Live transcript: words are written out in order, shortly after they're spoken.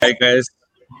Hi guys.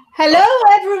 Hello,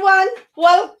 everyone.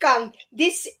 Welcome.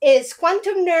 This is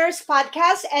Quantum Nurse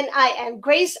Podcast, and I am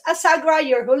Grace Asagra,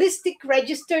 your holistic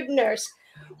registered nurse.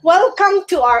 Welcome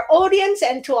to our audience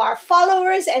and to our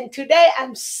followers. And today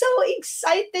I'm so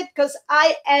excited because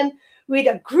I am with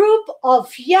a group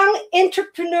of young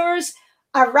entrepreneurs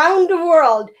around the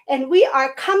world, and we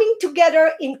are coming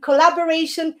together in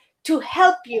collaboration to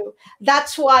help you.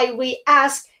 That's why we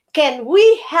ask, can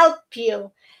we help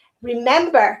you?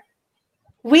 Remember,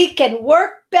 we can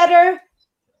work better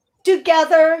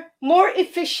together, more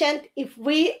efficient if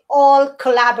we all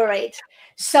collaborate.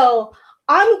 So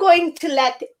I'm going to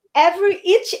let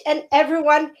each and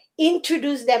everyone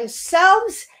introduce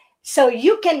themselves so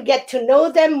you can get to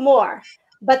know them more.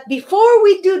 But before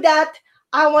we do that,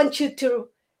 I want to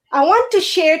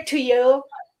share to you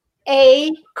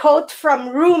a quote from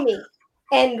Rumi.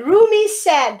 And Rumi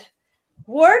said,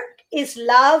 "Work is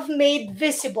love made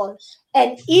visible.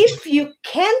 And if you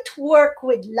can't work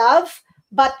with love,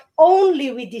 but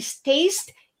only with distaste,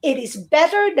 it is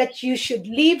better that you should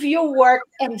leave your work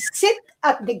and sit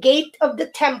at the gate of the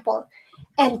temple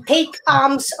and take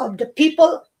alms of the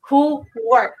people who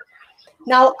work."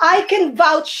 Now, I can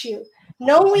vouch you,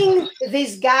 knowing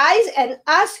these guys and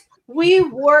us, we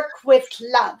work with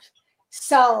love.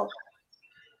 So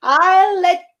I'll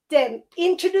let them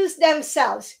introduce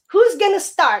themselves. Who's going to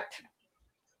start?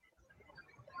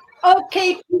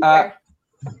 Okay, Peter.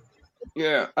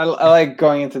 Yeah, I like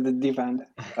going into the deep end.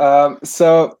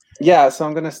 So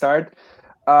I'm gonna start.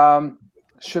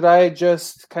 Should I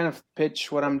just kind of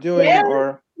pitch what I'm doing,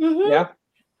 or yeah?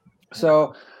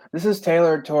 So this is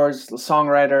tailored towards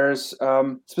songwriters.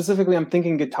 Specifically, I'm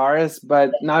thinking guitarists,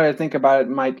 but now that I think about it,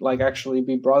 might actually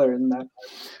be broader than that.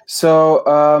 So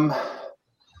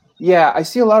I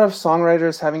see a lot of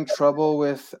songwriters having trouble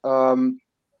with.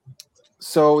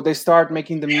 So they start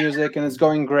making the music and it's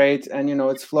going great and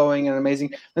it's flowing and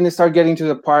amazing. Then they start getting to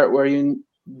the part where you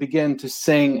begin to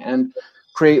sing and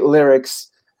create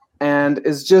lyrics, and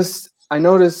it's just, I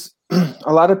notice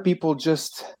a lot of people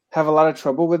just have a lot of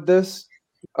trouble with this.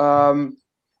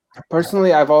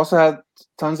 Personally, I've also had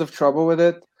tons of trouble with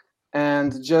it,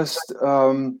 and just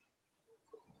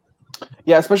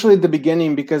especially at the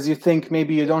beginning, because you think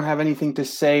maybe you don't have anything to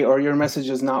say, or your message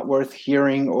is not worth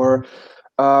hearing, or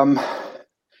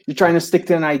you're trying to stick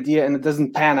to an idea and it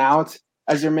doesn't pan out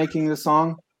as you're making the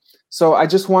song. So I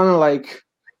just want to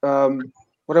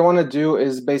what I want to do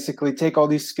is basically take all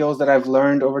these skills that I've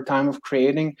learned over time of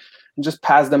creating and just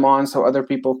pass them on so other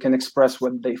people can express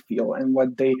what they feel and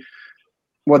what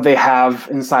they have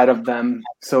inside of them.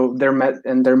 So their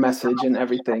message and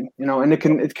everything, and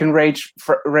it can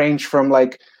range from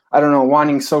I don't know,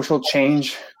 wanting social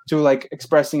change to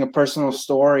expressing a personal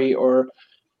story, or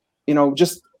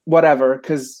just whatever,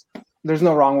 because there's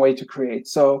no wrong way to create.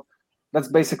 So that's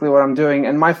basically what I'm doing,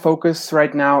 and my focus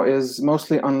right now is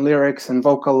mostly on lyrics and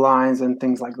vocal lines and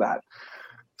things like that.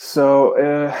 So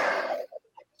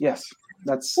yes,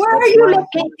 that's Where are you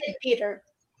located, Peter?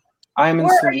 I'm in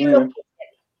Slovenia.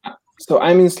 So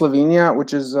I'm in Slovenia,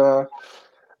 which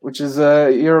is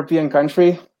a European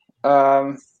country.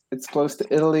 It's close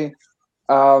to Italy.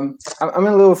 I'm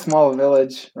in a little small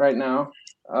village right now,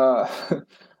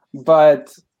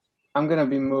 but I'm gonna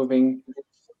be moving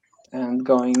and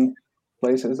going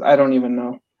places. I don't even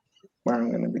know where I'm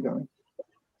gonna be going.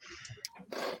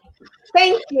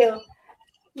 Thank you.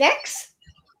 Next,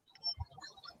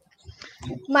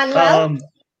 Manuel.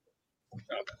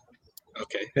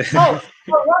 Okay.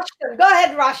 Rushton. Go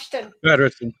ahead, Rushton. Go ahead,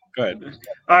 Rushton. Go ahead.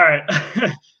 All right.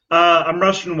 I'm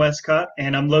Rushton Westcott,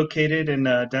 and I'm located in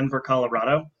Denver,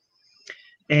 Colorado.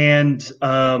 And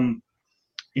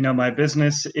my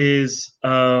business is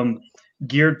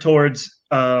geared towards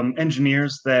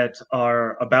engineers that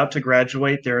are about to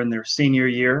graduate. They're in their senior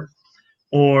year,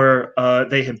 or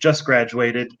they have just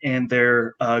graduated and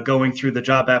they're going through the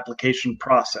job application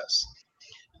process.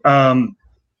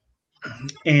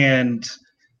 And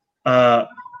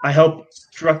I help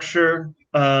structure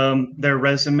their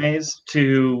resumes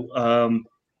to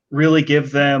really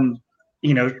give them,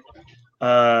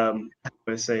 how do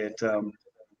I say it,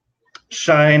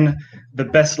 shine the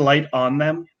best light on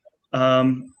them,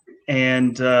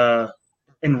 and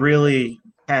really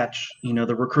catch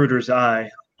the recruiter's eye.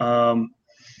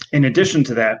 In addition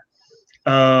to that,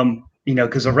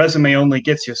 because a resume only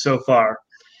gets you so far,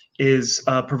 is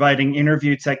providing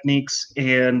interview techniques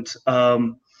and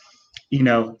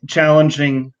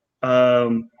challenging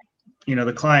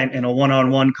the client in a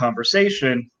one-on-one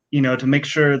conversation, to make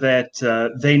sure that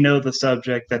they know the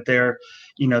subject, that they're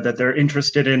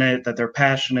interested in it, that they're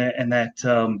passionate, and that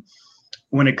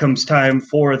when it comes time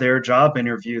for their job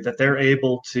interview, that they're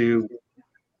able to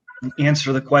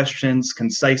answer the questions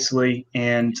concisely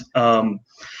and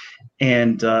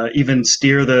even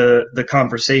steer the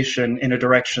conversation in a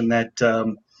direction that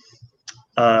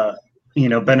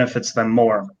benefits them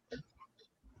more.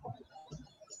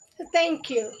 Thank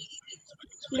you.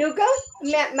 Lugo?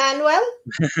 Manuel?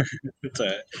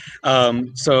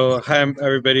 So hi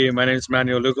everybody, my name is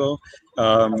Manuel Lugo.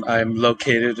 I'm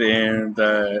located in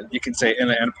you can say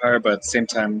Inland Empire, but at the same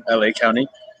time LA County.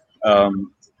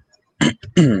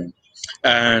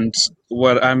 And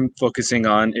what I'm focusing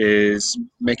on is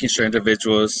making sure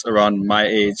individuals around my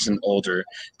age and older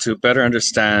to better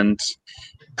understand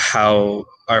how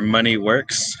our money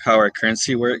works, how our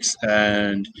currency works,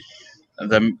 and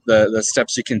the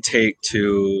steps you can take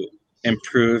to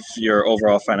improve your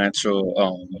overall financial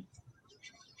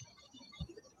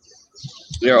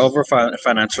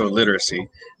literacy.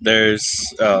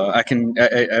 There's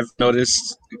I've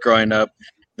noticed growing up,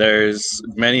 there's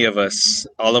many of us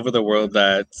all over the world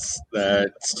that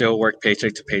still work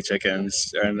paycheck to paycheck and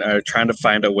are trying to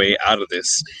find a way out of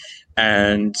this.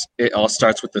 And it all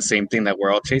starts with the same thing that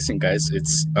we're all chasing, guys.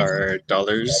 It's our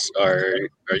dollars, our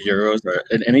euros, or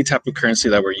any type of currency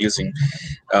that we're using.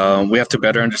 We have to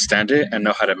better understand it and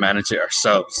know how to manage it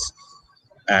ourselves.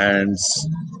 And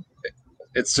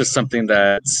it's just something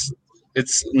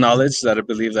it's knowledge that I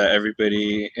believe that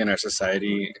everybody in our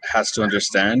society has to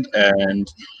understand and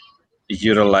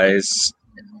utilize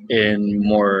in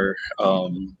more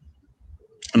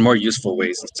useful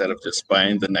ways instead of just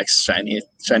buying the next shiny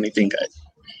thing, guys.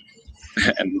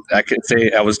 And I could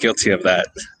say I was guilty of that.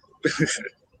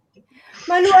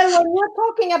 Manuel, when you're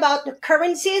talking about the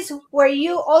currencies, were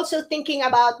you also thinking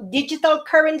about digital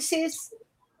currencies?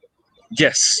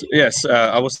 Yes.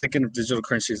 I was thinking of digital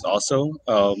currencies also.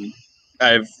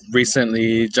 I've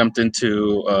recently jumped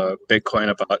into Bitcoin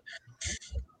about,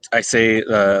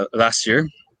 last year,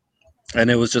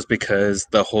 and it was just because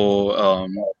the whole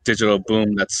digital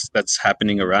boom that's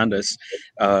happening around us.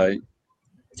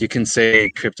 You can say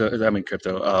crypto.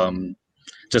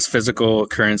 Just physical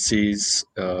currencies,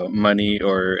 money,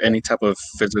 or any type of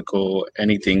physical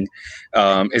anything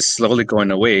is slowly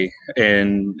going away.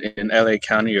 In LA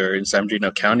County or in San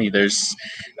Bernardino County, there's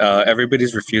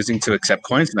everybody's refusing to accept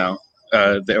coins now.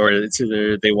 Or it's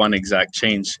either they want exact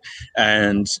change,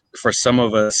 and for some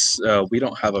of us, we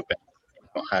don't have a bank,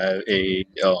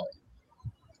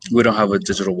 we don't have a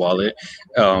digital wallet.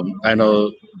 I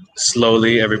know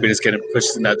slowly everybody's getting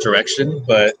pushed in that direction,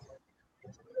 but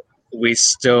we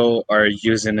still are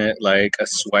using it like a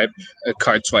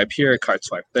card swipe here, a card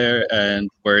swipe there, and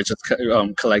we're just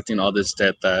collecting all this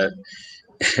debt that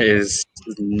is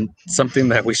something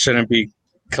that we shouldn't be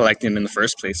collecting in the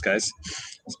first place, guys.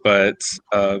 But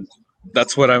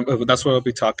that's what I'll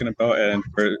be talking about, and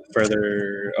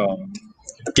further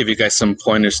give you guys some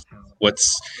pointers.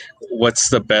 What's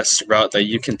the best route that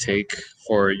you can take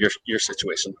for your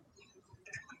situation?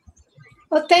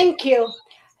 Well, thank you.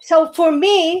 So for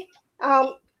me,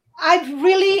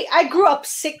 I grew up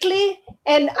sickly,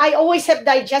 and I always have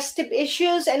digestive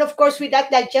issues. And of course, with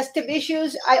that digestive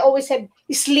issues, I always had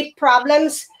sleep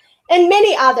problems and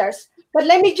many others. But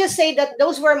let me just say that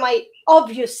those were my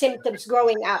obvious symptoms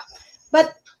growing up.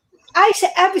 But I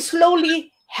have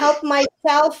slowly helped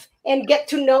myself and get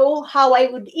to know how I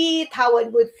would eat, how I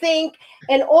would think,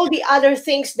 and all the other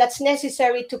things that's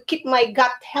necessary to keep my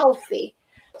gut healthy.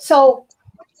 So,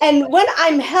 and when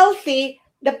I'm healthy,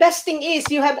 the best thing is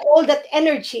you have all that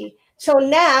energy. So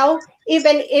now,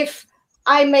 even if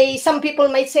some people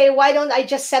might say, why don't I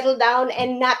just settle down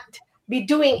and not be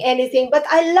doing anything? But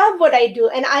I love what I do,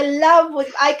 and I love what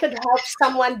I could help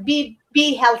someone be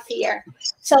healthier.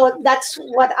 So that's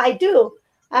what I do.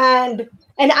 And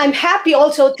I'm happy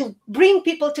also to bring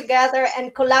people together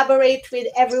and collaborate with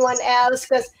everyone else,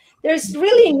 because there's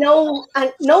really no man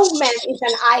is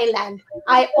an island.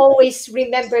 I always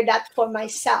remember that for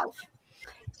myself.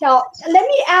 So let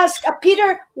me ask,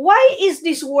 Peter, why is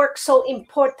this work so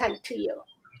important to you?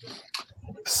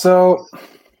 So,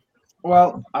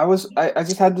 well, I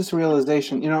just had this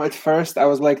realization. At first I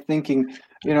was like thinking,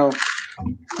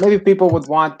 maybe people would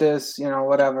want this,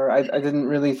 whatever. I didn't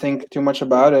really think too much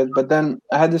about it. But then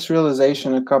I had this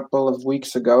realization a couple of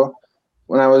weeks ago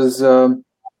when I was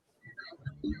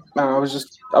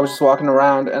just walking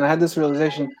around, and I had this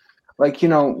realization, like,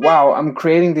 wow, I'm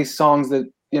creating these songs that,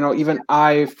 even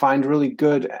I find really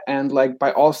good, and like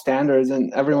by all standards,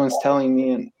 and everyone's telling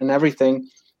me and everything.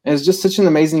 And it's just such an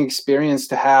amazing experience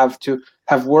to have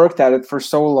worked at it for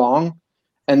so long,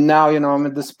 And now, I'm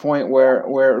at this point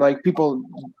where like people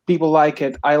like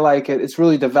it, I like it, it's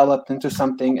really developed into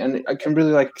something, and I can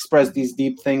really like express these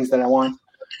deep things that I want.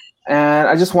 And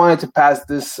I just wanted to pass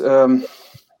this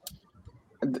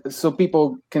so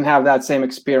people can have that same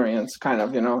experience, kind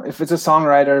of, if it's a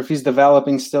songwriter, if he's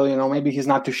developing still, maybe he's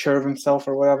not too sure of himself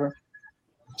or whatever,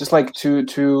 just like to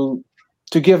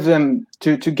give them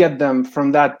to get them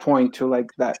from that point to like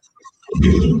that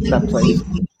place.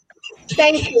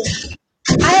 Thank you.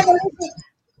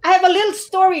 I have a little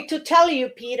story to tell you,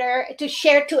 Peter, to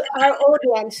share to our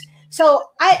audience. So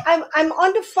I'm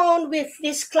on the phone with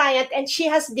this client, and she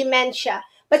has dementia,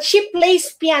 but she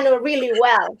plays piano really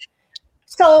well.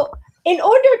 So in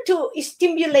order to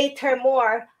stimulate her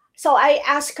more, so I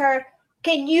asked her,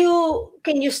 can you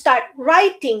start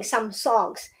writing some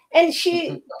songs? And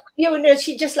she,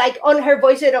 she just like on her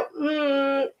voice,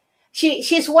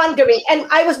 she's wondering. And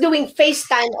I was doing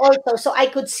FaceTime also, so I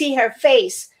could see her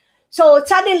face. So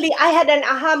suddenly I had an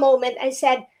aha moment. I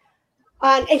said,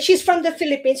 and she's from the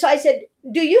Philippines. So I said,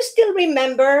 do you still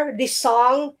remember this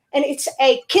song? And it's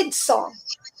a kid's song.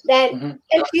 Then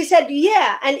and she said,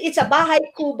 yeah, and it's a Bahay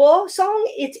Kubo song.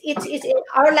 It's in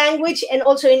our language and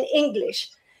also in English.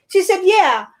 She said,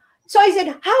 yeah. So I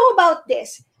said, how about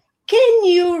this? Can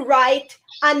you write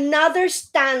another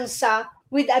stanza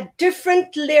with a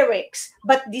different lyrics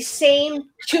but the same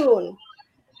tune?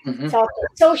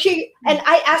 So she, and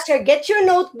I asked her, get your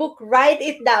notebook, write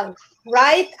it down,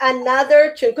 write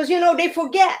another tune, because they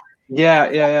forget.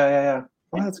 Yeah.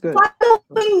 Well, that's good.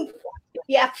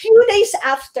 A few days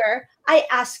after, I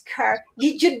asked her,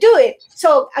 did you do it?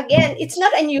 So again, it's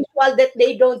not unusual that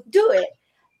they don't do it.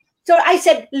 So I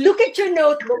said, look at your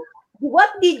notebook. What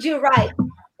did you write?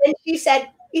 And she said,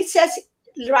 it says,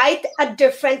 write a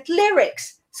different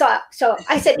lyrics. So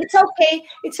I said, it's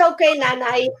okay,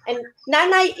 Nanay. And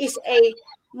Nanay is a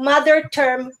mother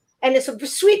term, and it's a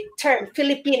sweet term,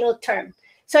 Filipino term.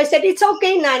 So I said, it's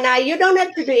okay, Nanay. You don't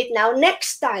have to do it now.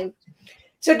 Next time.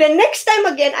 So the next time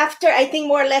again, after I think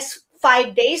more or less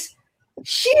 5 days,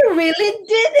 she really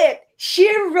did it.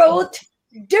 She wrote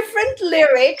different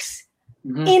lyrics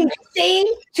in the same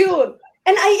tune.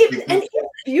 And and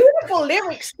beautiful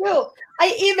lyrics too.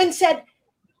 I even said,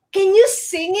 can you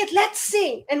sing it? Let's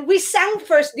sing. And we sang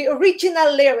first the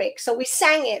original lyrics. So we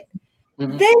sang it.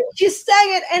 Then she sang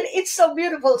it, and it's so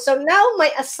beautiful. So now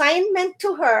my assignment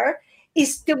to her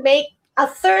is to make a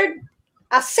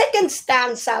second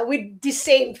stanza with the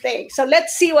same thing. So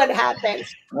let's see what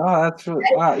happens. Oh, that's really,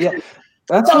 wow. Yeah,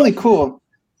 that's really cool.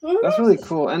 That's really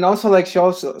cool. And also, like, she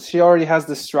already has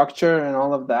the structure and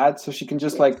all of that, so she can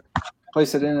just like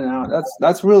place it in and out.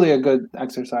 That's really a good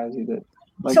exercise you did.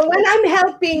 Like, so when I'm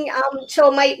helping,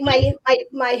 so my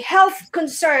health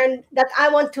concern that I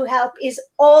want to help is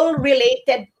all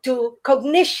related to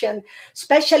cognition,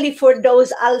 especially for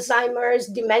those Alzheimer's,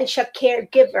 dementia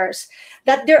caregivers,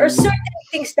 that there are certain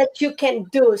things that you can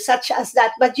do, such as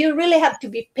that, but you really have to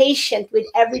be patient with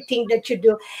everything that you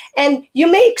do. And you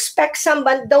may expect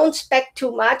someone, don't expect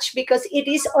too much, because it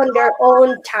is on their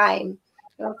own time.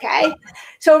 Okay,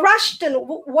 so Rushton,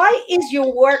 why is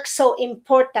your work so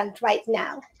important right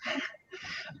now?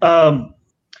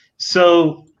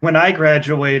 So when I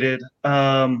graduated,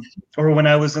 or when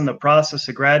I was in the process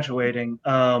of graduating,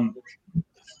 actually,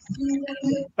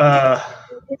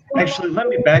 let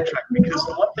me backtrack, because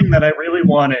the one thing that I really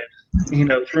wanted,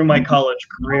 through my college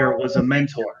career was a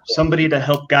mentor, somebody to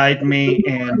help guide me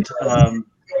and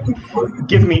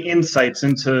give me insights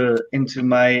into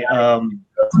my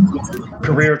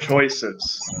career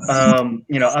choices.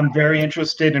 I'm very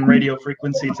interested in radio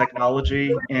frequency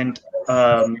technology and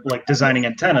like designing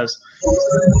antennas.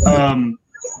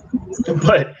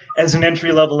 But as an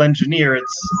entry-level engineer,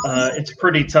 it's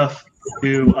pretty tough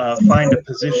to find a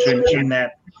position in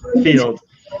that field.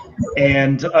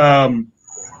 And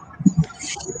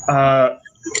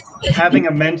having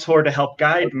a mentor to help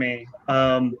guide me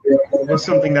was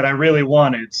something that I really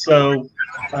wanted. So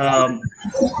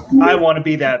I want to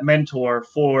be that mentor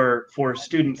for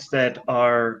students that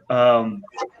are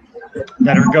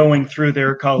going through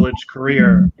their college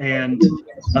career. And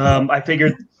I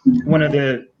figured one of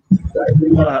the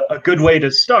a good way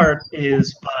to start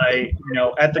is by,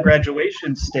 at the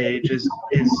graduation stage is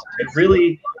to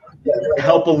really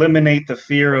help eliminate the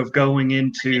fear of going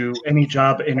into any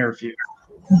job interview.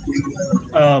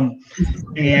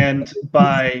 And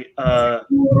by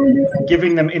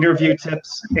giving them interview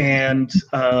tips and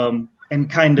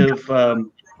kind of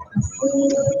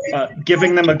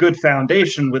giving them a good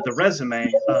foundation with the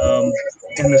resume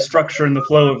and the structure and the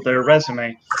flow of their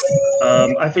resume.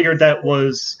 I figured that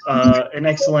was an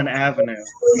excellent avenue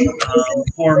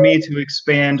for me to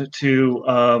expand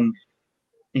to,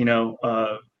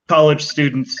 college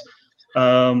students,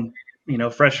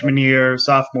 freshman year,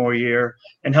 sophomore year,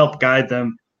 and help guide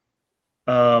them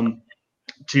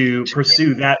to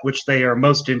pursue that which they are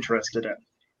most interested in.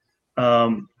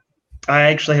 I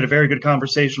actually had a very good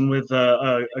conversation with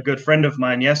a good friend of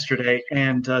mine yesterday,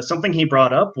 and something he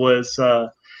brought up was,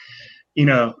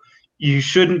 you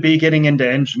shouldn't be getting into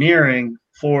engineering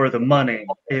for the money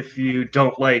if you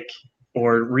don't like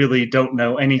or really don't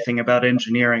know anything about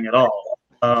engineering at all,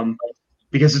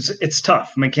 because it's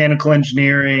tough. Mechanical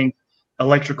engineering,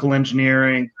 electrical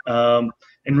engineering, and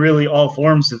really all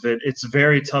forms of it. It's a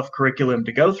very tough curriculum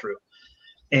to go through,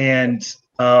 and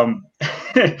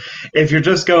if you're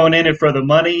just going in it for the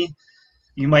money,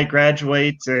 you might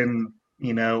graduate and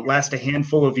last a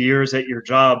handful of years at your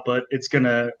job, but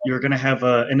you're gonna have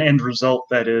an end result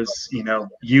that is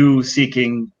you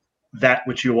seeking that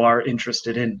which you are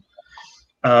interested in,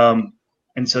 and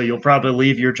so you'll probably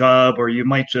leave your job, or you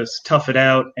might just tough it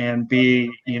out and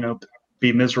be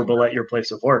miserable at your place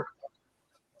of work.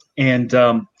 And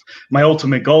my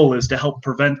ultimate goal is to help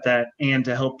prevent that and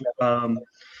to help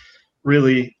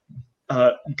really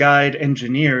guide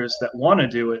engineers that want to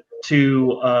do it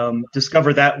to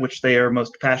discover that which they are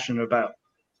most passionate about.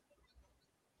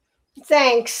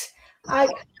 Thanks.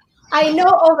 I know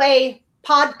of a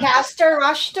podcaster,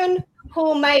 Rushton,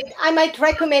 who I might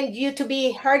recommend you to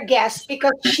be her guest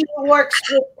because she works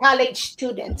with college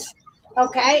students.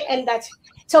 Okay, and that's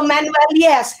so. Manuel,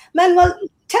 yes, Manuel,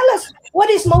 tell us what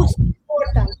is most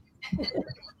important.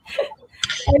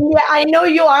 And yeah, I know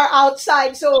you are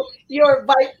outside, so your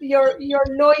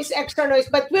noise, extra noise,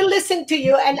 but we'll listen to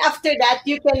you, and after that,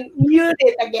 you can mute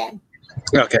it again.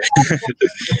 Okay.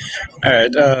 All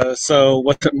right. So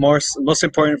what's most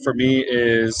important for me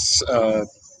is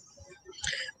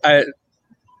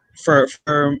for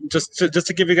just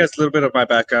to give you guys a little bit of my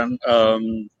background.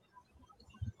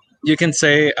 You can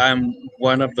say I'm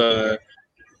one of the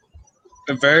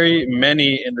very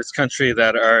many in this country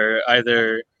that are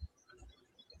either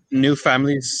new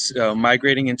families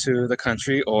migrating into the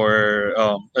country or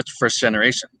a first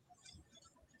generation.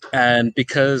 And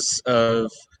because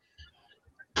of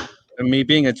me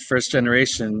being a first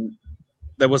generation,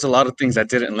 there was a lot of things I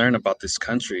didn't learn about this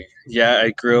country. Yeah, I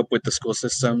grew up with the school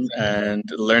system and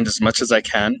learned as much as I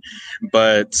can.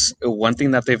 But one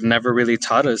thing that they've never really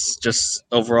taught us, just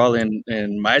overall in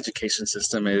my education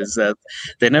system, is that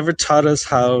they never taught us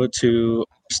how to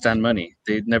understand money.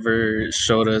 They never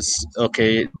showed us,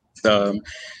 okay,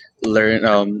 learn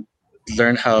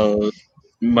how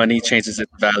money changes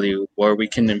its value, where we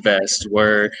can invest,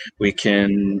 where we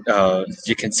can,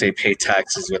 you can say, pay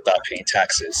taxes without paying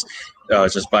taxes,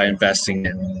 just by investing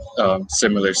in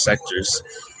similar sectors.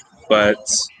 But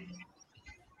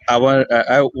what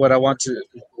I want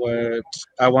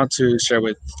to share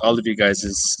with all of you guys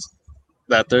is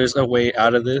that there's a way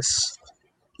out of this.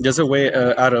 There's a way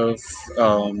out of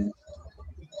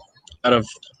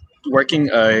working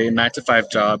a 9-to-5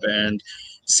 job and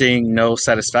seeing no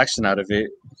satisfaction out of it,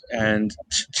 and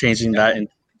changing that and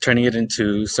turning it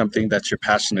into something that you're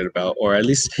passionate about, or at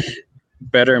least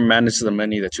better manage the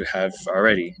money that you have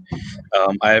already.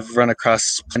 I've run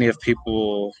across plenty of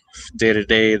people day to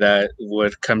day that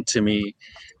would come to me,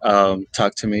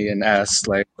 talk to me and ask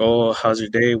like, oh, how's your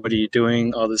day? What are you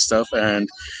doing? All this stuff. And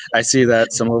I see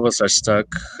that some of us are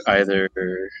stuck either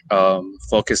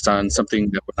focused on something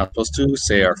that we're not supposed to,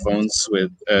 say our phones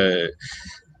with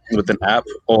an app,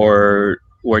 or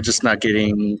we're just not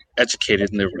getting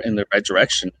educated in the right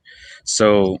direction.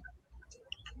 So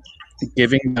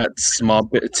giving that small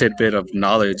tidbit of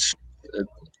knowledge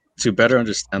to better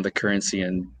understand the currency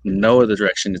and know the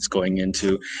direction it's going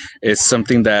into is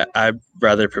something that I'd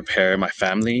rather prepare my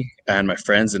family and my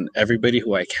friends and everybody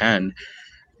who I can.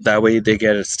 That way they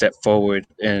get a step forward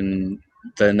in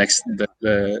the next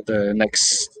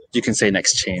you can say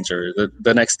next change, or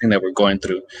the next thing that we're going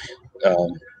through.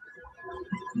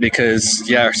 Because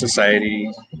our society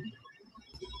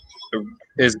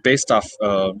is based off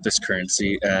of this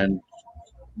currency, and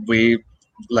we,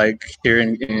 like here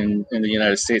in the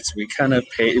United States, we kind of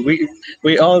pay,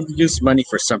 we all use money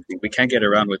for something. We can't get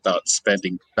around without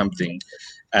spending something,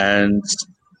 and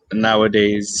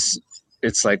nowadays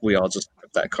it's like we all just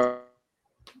have that card.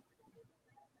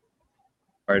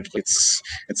 It's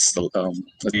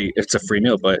a free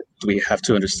meal, but we have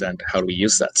to understand how do we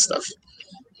use that stuff.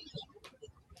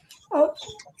 Oh,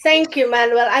 thank you,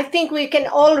 Manuel. I think we can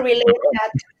all relate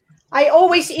that I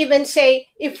always even say,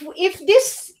 if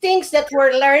these things that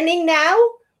we're learning now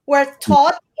were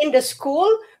taught in the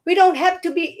school, we don't have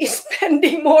to be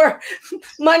spending more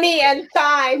money and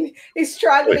time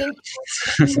struggling,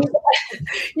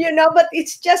 but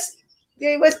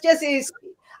it was just is.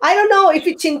 I don't know if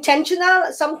it's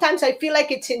intentional. Sometimes I feel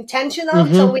like it's intentional,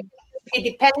 so we be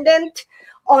dependent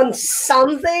on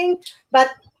something, but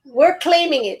we're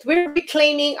claiming it. We're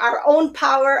reclaiming our own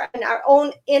power and our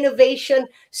own innovation,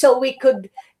 so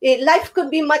life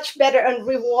could be much better and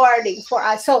rewarding for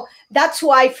us. So that's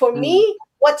why, for me,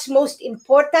 what's most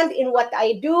important in what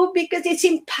I do, because it's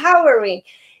empowering.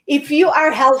 If you are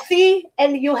healthy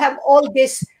and you have all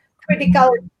this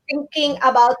critical thinking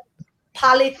about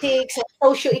politics and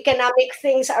socioeconomic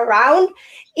things around,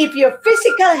 if you're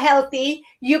physical healthy,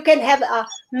 you can have a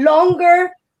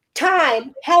longer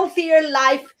time, healthier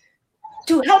life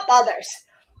to help others.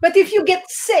 But if you get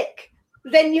sick,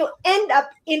 then you end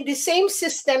up in the same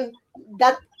system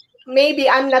that maybe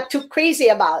I'm not too crazy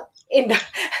about, in the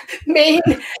main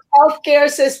healthcare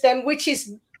system, which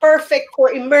is perfect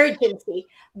for emergency,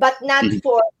 but not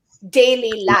for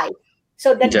daily life.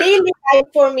 So the daily life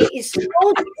for me is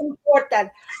most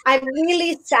important. I'm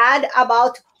really sad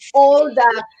about all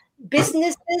the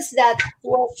businesses that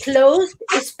were closed,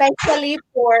 especially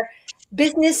for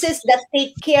businesses that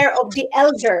take care of the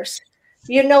elders.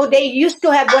 They used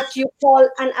to have what you call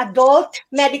an adult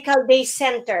medical day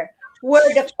center,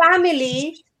 where the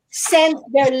family sent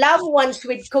their loved ones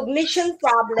with cognition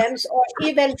problems or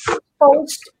even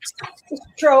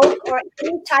post-stroke or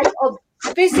any type of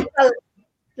physical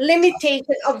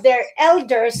limitation of their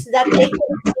elders that they can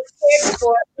be cared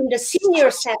for in the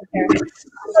senior center.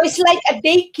 So it's like a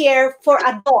daycare for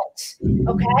adults.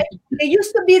 Okay, they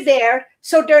used to be there,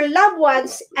 so their loved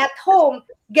ones at home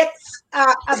get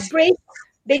a break.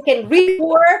 They can read,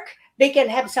 work, they can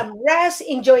have some rest,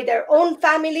 enjoy their own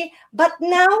family. But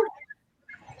now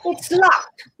it's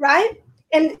locked, right?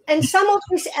 And some of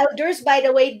these elders, by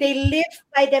the way, they live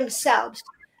by themselves,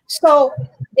 so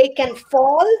they can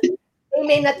fall. They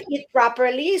may not eat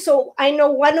properly. So I know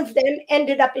one of them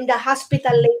ended up in the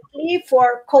hospital lately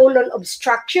for colon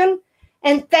obstruction.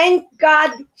 And thank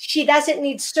God she doesn't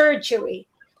need surgery.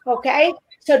 Okay.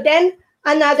 So then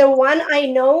another one I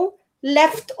know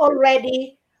left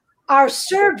already our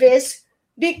service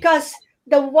because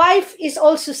the wife is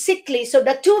also sickly. So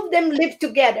the two of them live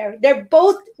together. They're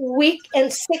both weak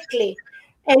and sickly.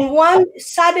 And one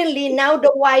suddenly, now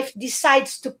the wife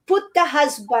decides to put the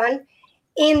husband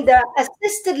in the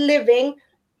assisted living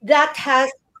that has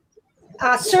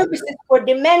services for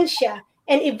dementia,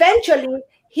 and eventually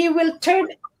he will turn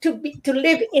to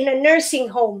live in a nursing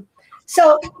home.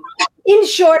 So, in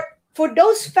short, for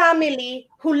those family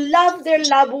who love their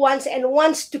loved ones and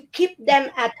wants to keep them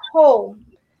at home,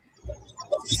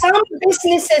 some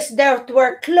businesses that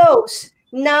were closed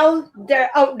now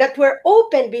that were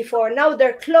open before, now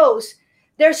they're closed.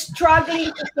 They're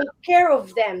struggling to take care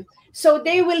of them. So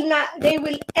they will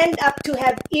end up to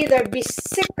have either be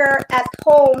sicker at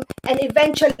home and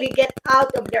eventually get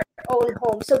out of their own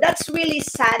home. So that's really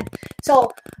sad.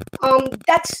 So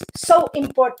that's so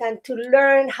important to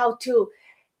learn how to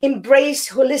embrace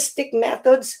holistic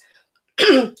methods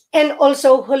and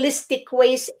also holistic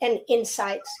ways and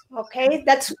insights. Okay,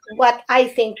 that's what I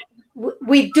think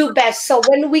we do best. So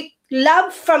when we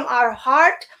love from our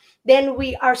heart, then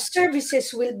our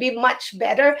services will be much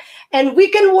better, and we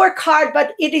can work hard,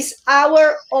 but it is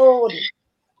our own.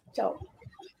 So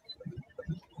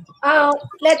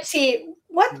let's see,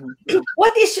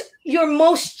 what is your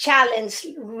most challenge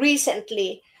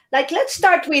recently? Like, let's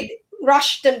start with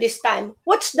Rushton this time.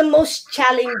 What's the most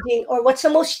challenging, or what's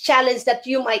the most challenge that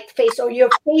you might face or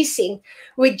you're facing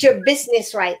with your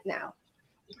business right now?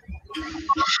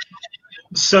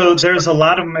 So there's a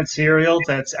lot of material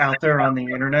that's out there on the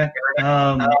internet.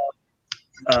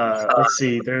 Let's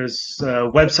see, there's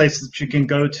websites that you can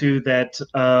go to that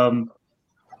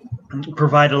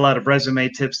provide a lot of resume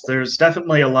tips. There's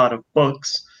definitely a lot of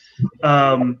books.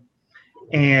 If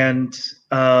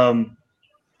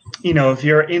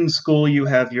you're in school, you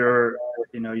have your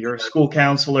school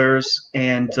counselors,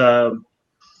 and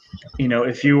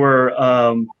if you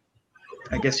were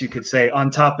I guess you could say on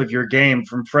top of your game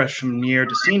from freshman year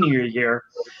to senior year,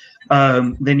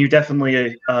 then you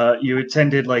definitely you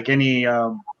attended like any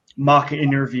mock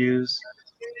interviews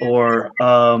or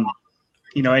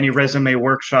any resume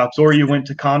workshops, or you went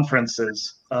to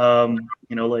conferences,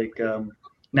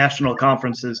 national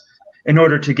conferences, in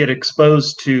order to get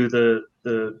exposed to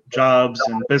the jobs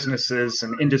and businesses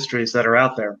and industries that are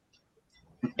out there.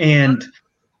 And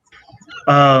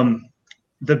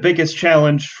the biggest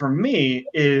challenge for me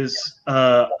is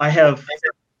I have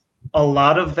a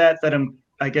lot of that I'm,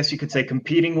 I guess you could say,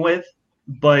 competing with,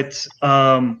 but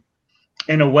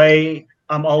in a way,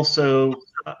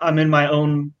 I'm in my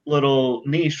own little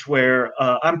niche where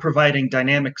I'm providing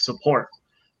dynamic support.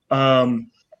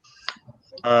 Um,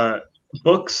 uh,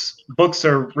 books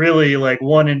are really like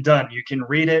one and done. You can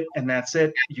read it and that's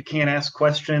it. You can't ask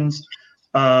questions.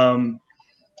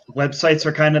 Websites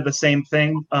are kind of the same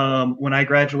thing. When I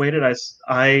graduated,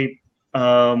 I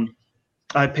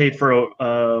paid for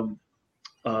a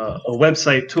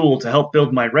website tool to help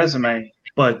build my resume,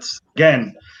 but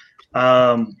again,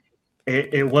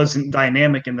 it wasn't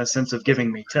dynamic in the sense of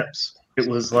giving me tips. It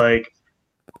was like,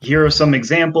 here are some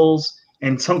examples,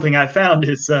 and something I found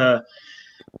is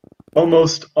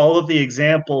almost all of the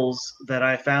examples that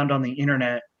I found on the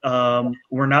internet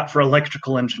were not for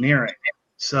electrical engineering.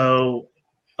 So,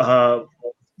 and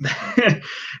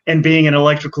being an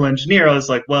electrical engineer, I was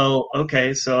like, well,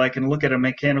 okay, so I can look at a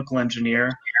mechanical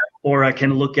engineer, or I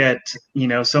can look at,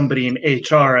 somebody in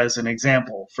HR as an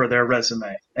example for their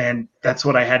resume, and that's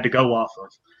what I had to go off of.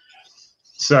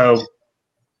 So,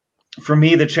 for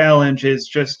me, the challenge is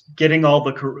just getting all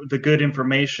the good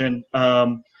information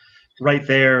right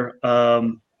there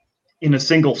in a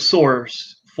single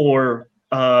source for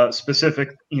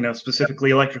specifically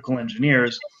electrical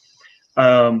engineers,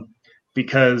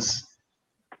 because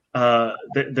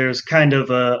there's kind of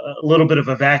a little bit of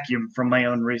a vacuum from my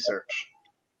own research.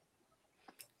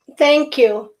 Thank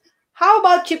you. How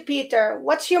about you, Peter?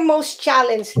 What's your most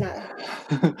challenge now?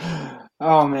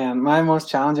 Oh man, my most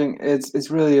challenging, it's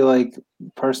really like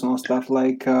personal stuff.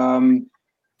 Like I'm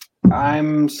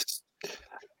kind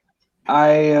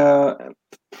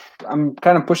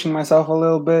of pushing myself a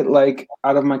little bit, like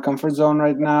out of my comfort zone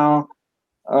right now.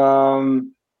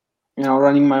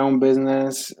 Running my own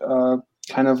business,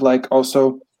 kind of like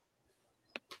also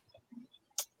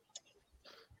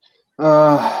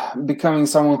becoming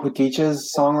someone who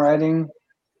teaches songwriting.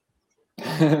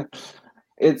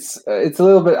 It's a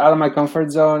little bit out of my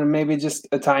comfort zone, and maybe just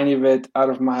a tiny bit out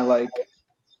of my like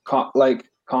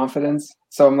confidence.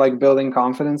 So I'm like building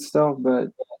confidence still, but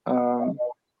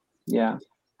yeah.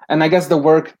 And I guess the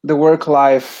work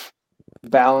life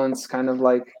balance kind of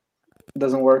like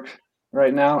doesn't work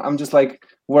right now. I'm just like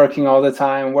working all the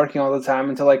time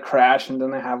until I crash, and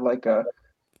then I have like a,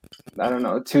 I don't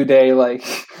know, 2-day like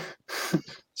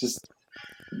just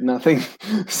nothing.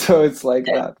 So it's like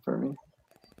that for me.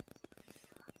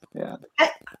 Yeah.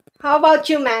 How about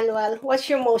you, Manuel? What's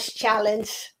your most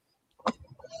challenge?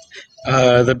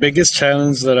 The biggest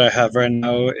challenge that I have right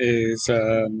now is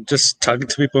just talking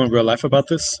to people in real life about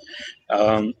this.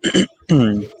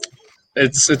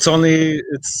 That's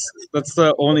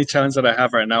the only challenge that I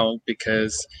have right now,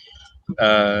 because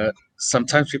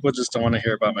sometimes people just don't want to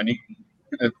hear about money,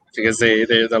 because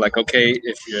they're like, okay,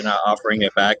 if you're not offering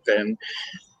it back, then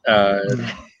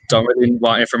don't really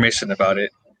want information about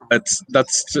it.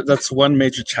 That's one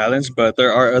major challenge, but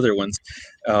there are other ones.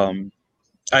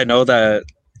 I know that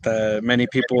many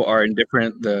people are in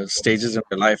different stages of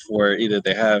their life where either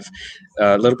they have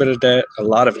a little bit of debt, a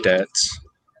lot of debt,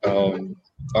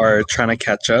 are trying to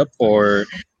catch up, or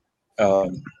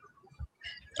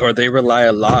they rely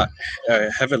a lot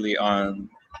heavily on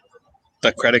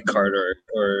the credit card,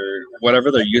 or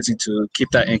whatever they're using to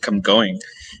keep that income going.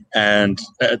 And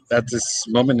at this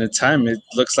moment in time, it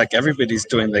looks like everybody's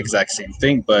doing the exact same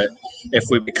thing. But if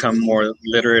we become more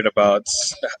literate about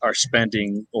our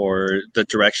spending, or the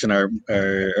direction our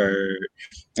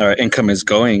income is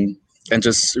going, and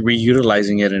just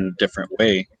reutilizing it in a different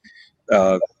way.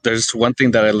 There's one thing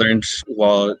that I learned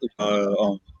while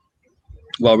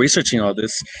researching all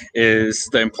this, is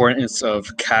the importance of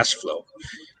cash flow.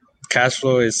 Cash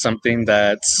flow is something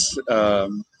that I've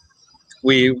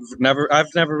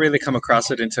never really come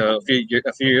across it until a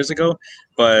few years ago,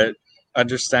 but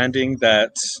understanding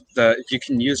that you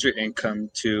can use your income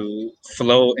to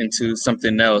flow into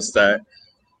something else,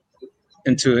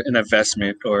 into an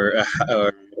investment, or a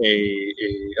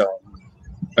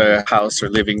house, or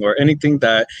living, or anything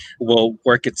that will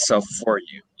work itself for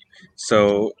you.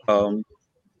 So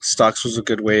stocks was a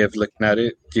good way of looking at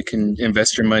it. You can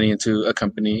invest your money into a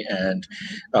company and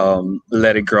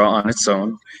let it grow on its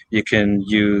own. You can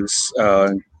use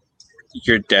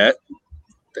your debt,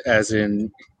 as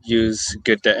in use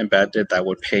good debt and bad debt that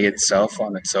would pay itself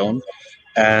on its own.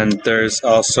 And there's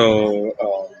also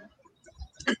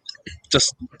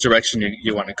just direction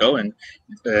you want to go in.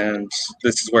 And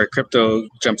this is where crypto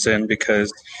jumps in,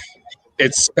 because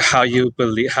it's how do you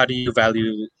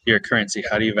value your currency?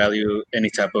 How do you value any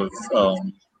type of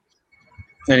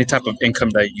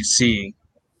income that you see?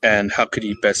 and how could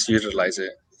you best utilize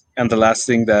it? And the last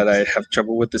thing that I have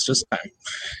trouble with is just time.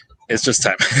 It's just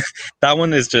time. That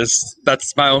one is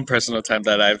that's my own personal time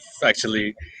that I've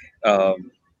actually have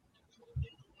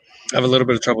a little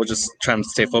bit of trouble just trying to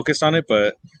stay focused on it.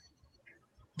 But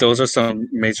those are some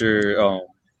major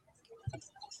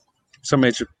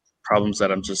problems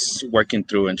that I'm just working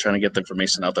through and trying to get the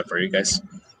information out there for you guys.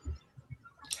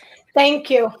 Thank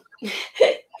you.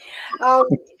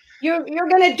 You're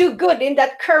gonna do good in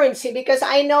that currency, because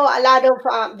I know a lot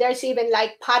of there's even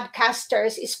like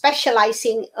podcasters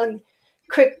specializing on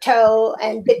crypto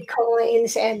and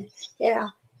bitcoins, and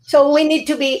so we need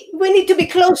to be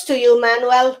close to you,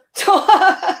 Manuel.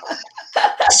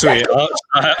 Sweet.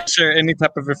 I'll share any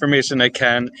type of information I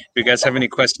can. If you guys have any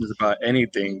questions about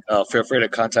anything, feel free to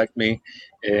contact me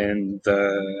in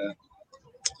the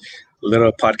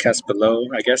little podcast below,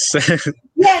 I guess. I'm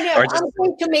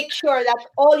going to make sure that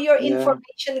all your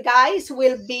information, guys,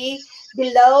 will be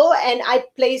below, and I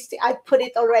put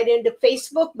it already in the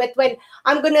Facebook. But when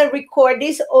I'm gonna record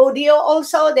this audio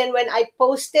also, then when I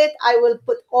post it, I will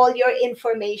put all your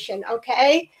information.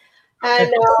 Okay,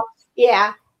 and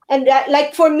and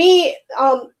like for me,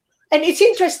 and it's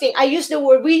interesting. We use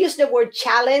the word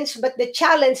challenge, but the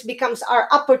challenge becomes our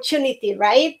opportunity,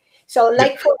 right? So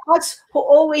like for us who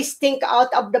always think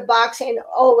out of the box, and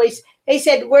always, they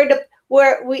said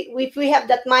if we have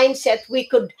that mindset, we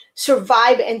could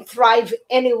survive and thrive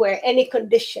anywhere, any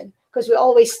condition, because we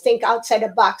always think outside the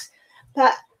box.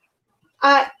 But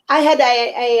I had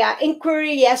a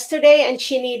inquiry yesterday, and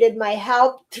she needed my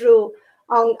help through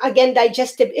again,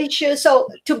 digestive issues. So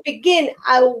to begin,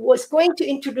 I was going to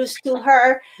introduce to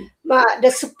her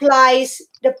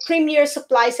the premier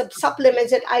supplies of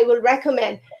supplements that I will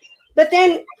recommend. But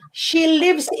then she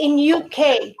lives in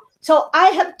UK. So I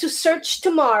have to search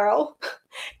tomorrow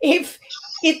if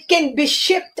it can be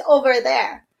shipped over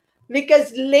there.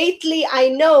 Because lately, I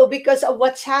know, because of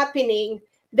what's happening,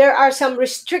 there are some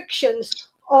restrictions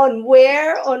on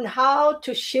how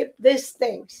to ship these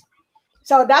things.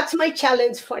 So that's my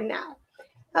challenge for now.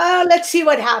 Let's see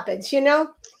what happens,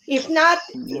 If not,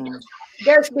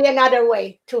 there's be another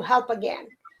way to help again.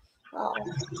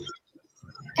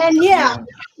 And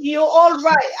you're all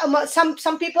right.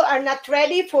 Some people are not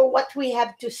ready for what we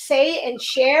have to say and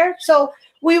share. So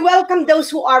we welcome those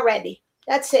who are ready.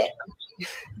 That's it.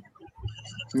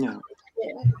 Yeah.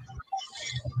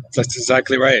 That's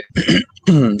exactly right.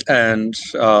 And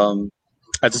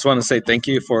I just want to say thank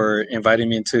you for inviting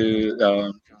me into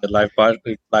the live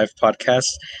podcast.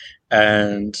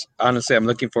 And honestly, I'm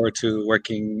looking forward to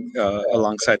working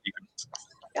alongside you.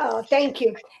 Oh, thank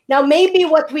you. Now, maybe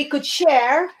what we could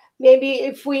share, maybe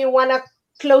if we want to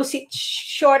close it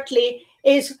shortly,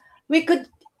 is we could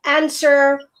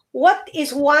answer what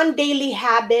is one daily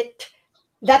habit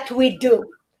that we do.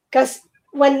 Because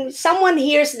when someone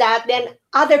hears that, then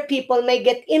other people may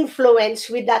get influenced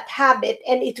with that habit,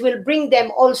 and it will bring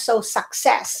them also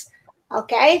success.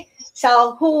 Okay?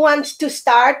 So who wants to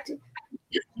start?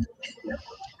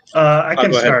 I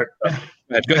can start.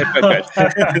 Go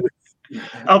ahead.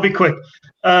 I'll be quick.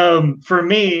 For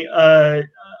me,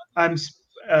 I'm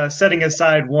setting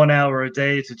aside 1 hour a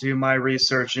day to do my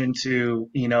research into,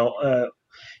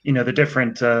 the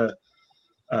different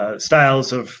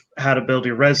styles of how to build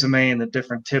your resume and the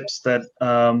different tips that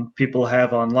people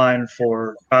have online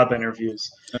for job interviews.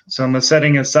 So I'm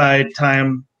setting aside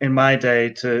time in my day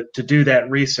to do that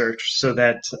research so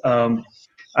that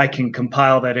I can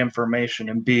compile that information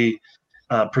and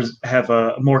have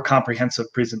a more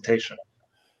comprehensive presentation.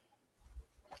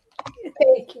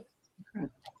 Thank you.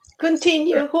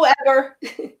 Continue, whoever.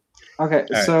 Okay,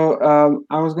 so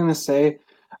I was going to say,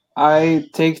 I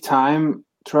take time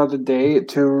throughout the day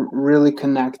to really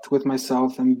connect with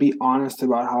myself and be honest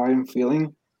about how I'm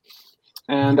feeling.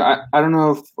 And I don't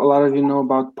know if a lot of you know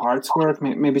about parts work.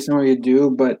 Maybe some of you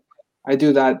do, but I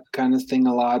do that kind of thing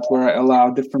a lot, where I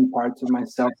allow different parts of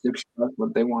myself to express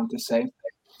what they want to say.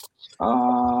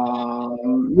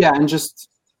 And just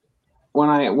when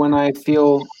I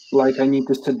feel like I need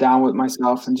to sit down with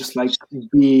myself and just like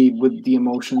be with the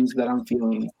emotions that I'm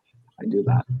feeling, I do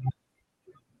that.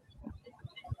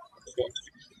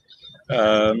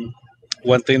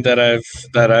 One thing that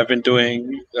I've been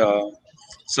doing,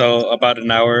 so about an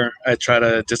hour, I try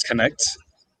to disconnect.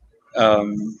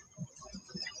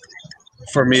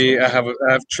 For me, I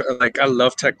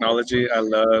love technology. I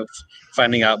love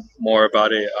finding out more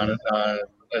about it on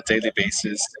a daily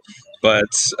basis. But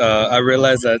I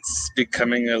realized that's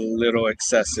becoming a little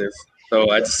excessive. So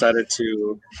I decided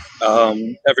to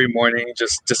every morning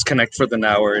just disconnect for an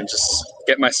hour and just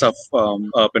get myself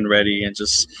up and ready and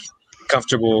just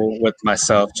comfortable with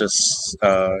myself just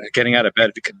getting out of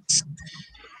bed because,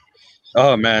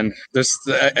 oh man,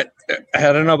 I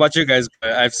don't know about you guys,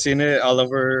 but I've seen it all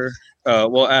over.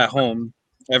 Well, at home,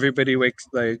 everybody wakes,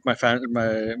 like my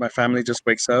family just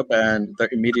wakes up and they're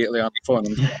immediately on the phone.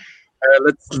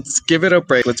 Let's give it a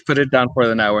break. Let's put it down for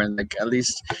an hour and like at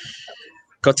least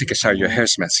go take a shower. Your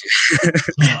hair's messy.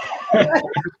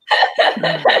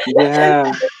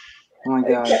 Yeah. Oh my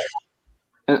god.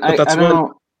 And I don't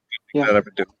know. Yeah. That I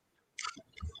would do.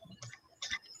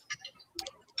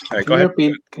 All right, Can you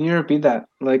repeat? Can you repeat that?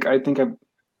 Like, I think I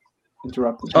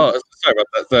interrupted you. Oh, sorry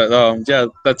about that. Yeah,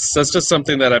 that's just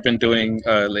something that I've been doing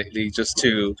lately, just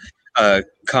to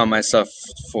calm myself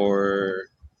for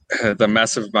the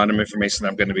massive amount of information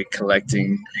I'm going to be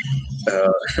collecting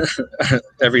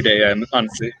every day, and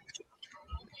honestly.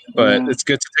 But it's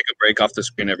good to take a break off the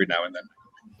screen every now and then.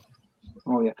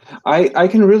 Oh yeah, I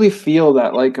can really feel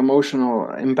that like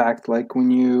emotional impact, like when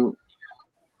you,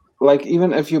 like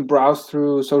even if you browse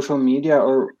through social media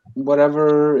or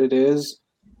whatever it is,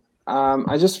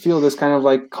 I just feel this kind of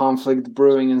like conflict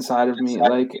brewing inside of me,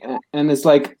 like, and it's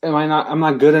like, I'm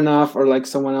not good enough, or like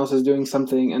someone else is doing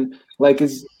something, and like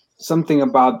it's something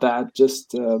about that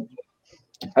just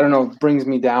I don't know, brings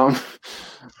me down.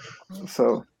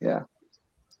 So yeah.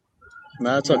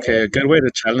 No, it's okay. A good way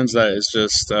to challenge that is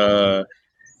just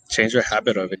change your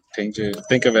habit of it. Think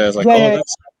of it as like,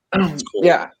 that's cool.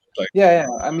 Yeah. Like, yeah.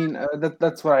 I mean,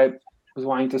 that's what I was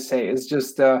wanting to say. It's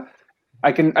just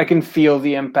I can feel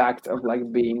the impact of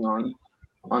like being on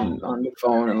the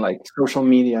phone and like social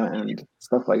media and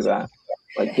stuff like that.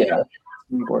 Like, yeah, it's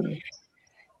important.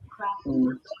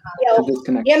 To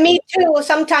disconnect. Yeah, me too.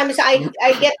 Sometimes I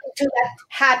get into that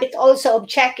habit also of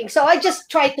checking. So I just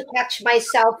try to catch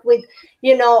myself with,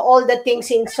 all the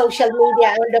things in social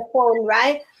media on the phone,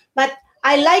 right? But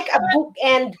I like a book,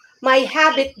 and my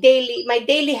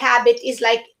daily habit is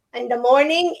like in the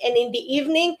morning and in the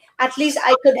evening, at least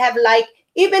I could have like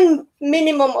even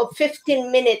minimum of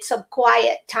 15 minutes of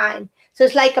quiet time. So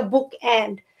it's like a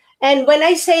bookend. And when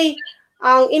I say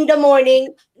in the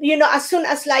morning, as soon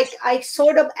as like I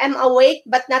sort of am awake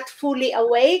but not fully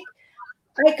awake,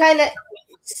 I kind of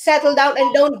settle down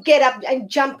and don't get up and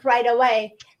jump right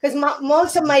away, because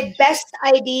most of my best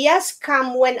ideas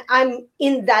come when I'm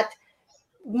in that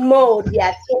mode,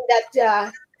 yet in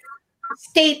that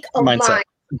state of mindset. mind.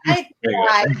 Right?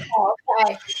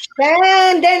 Okay.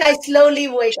 Then I slowly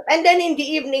wake up, and then in the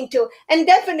evening too. And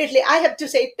definitely, I have to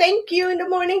say thank you in the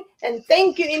morning and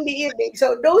thank you in the evening.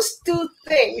 So those two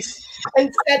things,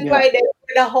 and set right there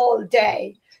for the whole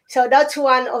day. So that's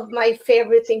one of my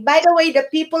favorite things. By the way, the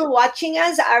people watching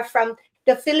us are from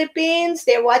the Philippines.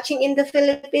 They're watching in the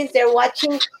Philippines. They're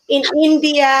watching in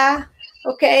India.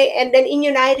 Okay, and then in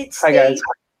United States. Hi guys.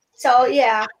 So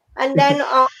yeah. And then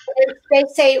they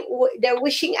say they're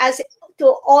wishing us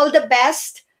to all the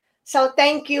best. So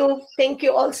thank you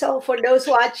also for those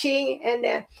watching.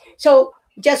 And so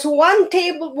just one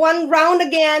round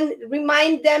again.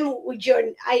 Remind them with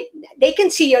they can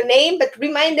see your name, but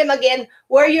remind them again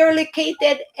where you're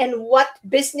located and what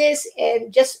business,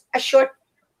 and just a short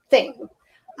thing,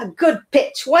 a good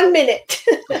pitch, 1 minute.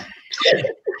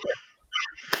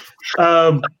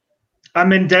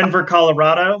 I'm in Denver,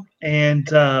 Colorado, and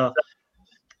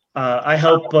I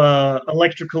help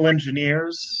electrical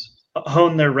engineers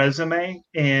hone their resume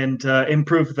and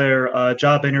improve their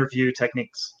job interview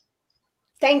techniques.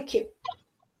 Thank you.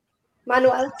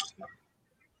 Manuel?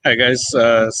 Hi, guys.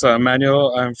 So I'm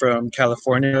Manuel. I'm from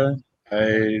California.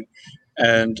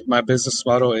 And my business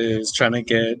model is trying to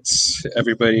get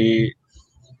everybody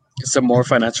some more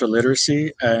financial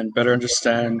literacy and better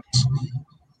understand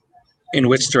in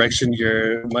which direction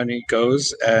your money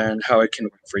goes and how it can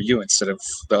work for you instead of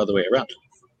the other way around.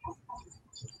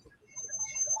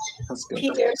 That's good.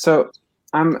 Peter. So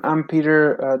I'm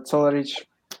Peter Colaric,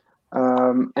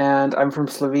 and I'm from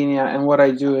Slovenia. And what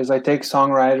I do is I take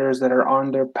songwriters that are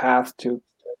on their path to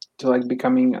like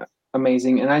becoming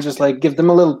amazing, and I just like give them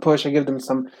a little push. I give them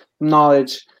some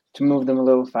knowledge to move them a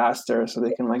little faster, so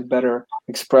they can like better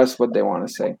express what they want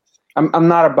to say. I'm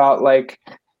not about like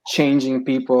changing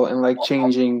people and like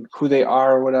changing who they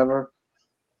are or whatever.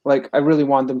 Like I really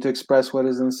want them to express what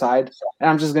is inside, and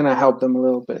I'm just gonna help them a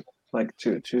little bit, like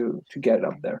to get it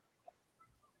up there.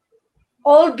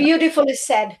 All beautifully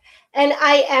said. And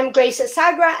I am Grace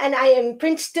Asagra, and I am in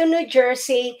Princeton, New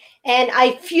Jersey, and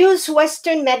I fuse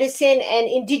Western medicine and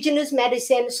indigenous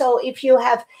medicine. So if you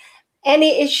have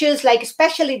any issues, like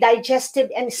especially digestive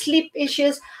and sleep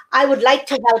issues, I would like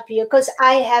to help you, because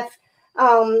I have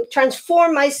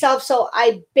transformed myself, so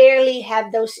I barely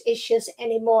have those issues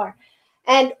anymore.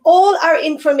 And all our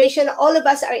information, all of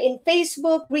us are in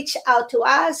Facebook. Reach out to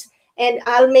us, and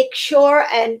I'll make sure.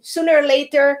 And sooner or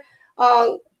later,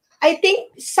 I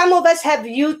think some of us have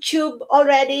YouTube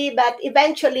already, but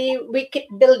eventually we keep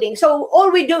building. So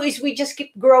all we do is we just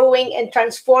keep growing and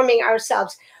transforming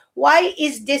ourselves. Why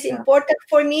is this important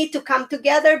for me to come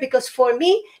together? Because for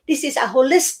me, this is a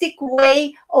holistic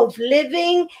way of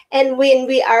living. And when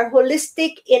we are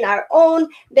holistic in our own,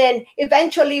 then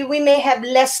eventually we may have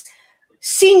less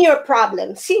senior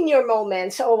problems, senior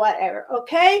moments, or whatever.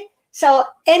 Okay? So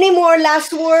any more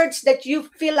last words that you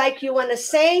feel like you want to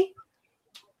say?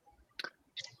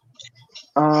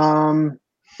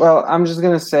 Well, I'm just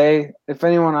gonna say, if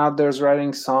anyone out there is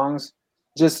writing songs,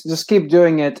 just keep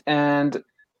doing it, and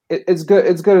it's good.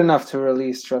 It's good enough to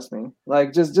release. Trust me.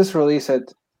 Like just release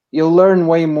it. You'll learn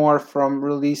way more from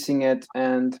releasing it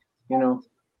and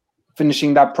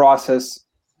finishing that process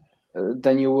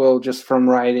than you will just from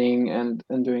writing and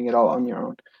doing it all on your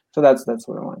own. So that's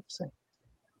what I wanted to say.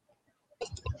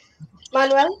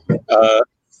 Manuel?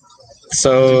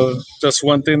 So just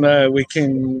one thing that we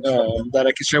can that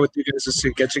I can share with you guys is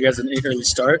to get you guys an early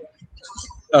start.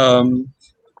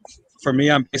 For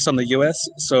me, I'm based on the U.S.,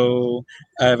 so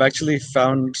I've actually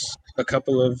found a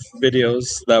couple of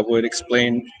videos that would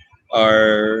explain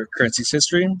our currency's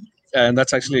history, and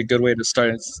that's actually a good way to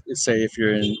start. Say if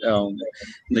you're in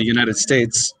the United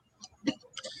States,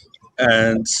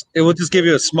 and it will just give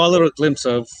you a small little glimpse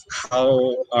of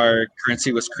how our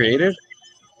currency was created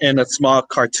in a small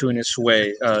cartoonish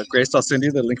way. Grace, I'll send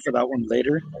you the link for that one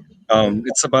later.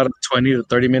 It's about a 20 to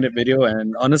 30-minute video,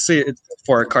 and honestly,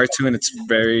 for a cartoon, it's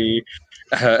very,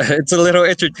 it's a little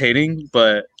entertaining,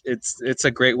 but it's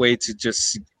a great way to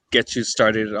just get you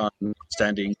started on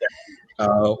understanding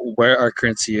where our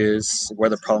currency is,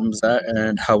 where the problem's at,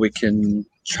 and how we can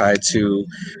try to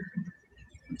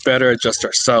better adjust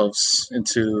ourselves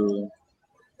into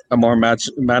a more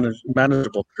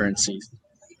manageable currency.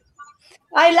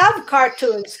 I love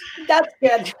cartoons. That's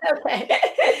good. Okay.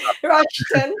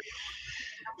 Rushton?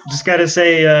 Just got to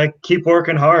say, keep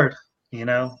working hard,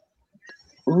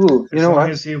 Ooh, as long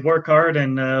as you work hard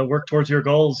and work towards your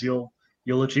goals,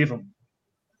 you'll achieve them.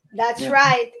 That's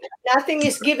right. Nothing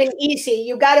is given easy.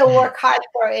 You got to work hard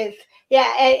for it. Yeah.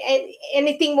 And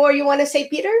anything more you want to say,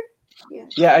 Peter?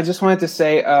 Yeah, I just wanted to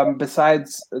say,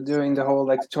 besides doing the whole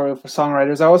tutorial for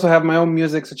songwriters, I also have my own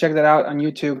music, so check that out on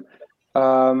YouTube.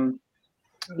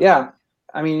 Yeah,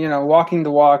 I mean, walking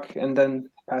the walk and then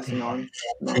passing on.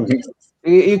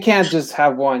 You can't just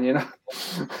have one,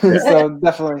 So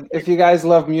definitely, if you guys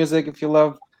love music, if you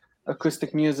love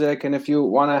acoustic music, and if you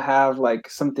want to have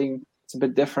something that's a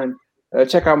bit different,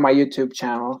 check out my YouTube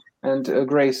channel. And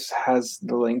Grace has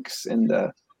the links in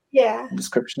the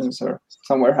descriptions or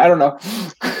somewhere. I don't know.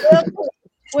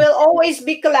 We'll always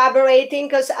be collaborating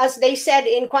because, as they said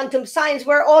in quantum science,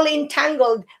 we're all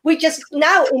entangled. We just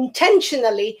now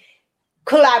intentionally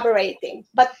collaborating,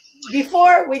 but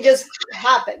before we just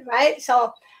happen, right?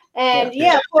 So, and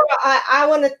I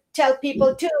want to tell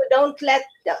people too, don't let,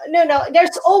 no,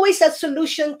 there's always a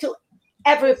solution to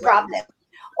every problem.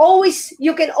 Always,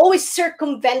 you can always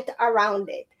circumvent around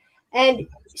it. And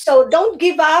so don't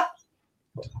give up.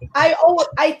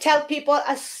 I tell people,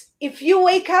 as if you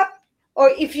wake up, or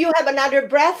if you have another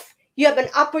breath, you have an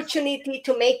opportunity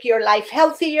to make your life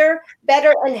healthier,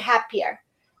 better, and happier.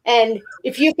 And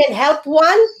if you can help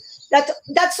one,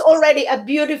 that's already a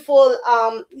beautiful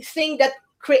thing that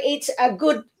creates a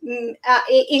good,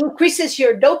 increases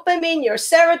your dopamine, your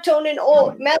serotonin,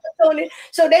 or melatonin.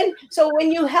 So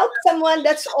when you help someone,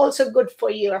 that's also good for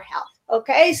your health.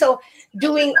 Okay, so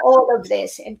doing all of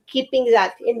this and keeping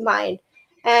that in mind.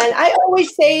 And I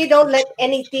always say, don't let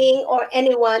anything or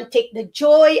anyone take the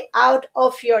joy out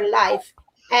of your life.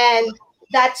 And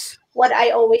that's what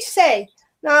I always say.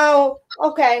 Now,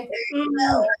 okay.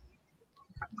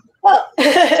 Well,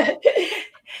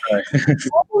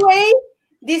 anyway,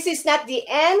 this is not the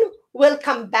end. We'll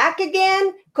come back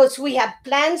again because we have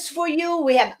plans for you.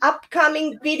 We have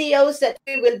upcoming videos that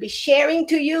we will be sharing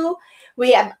to you.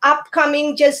 We have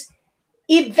upcoming just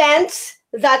events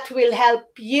that will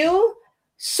help you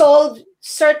solve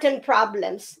certain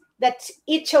problems that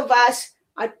each of us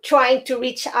are trying to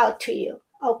reach out to you.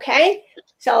 Okay?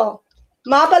 So,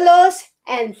 mabalos,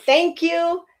 and thank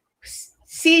you.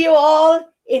 See you all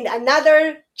in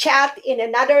another chat, in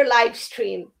another live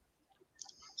stream.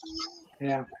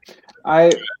 Yeah.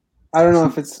 I don't know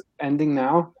if it's ending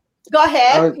now. Go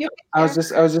ahead. I was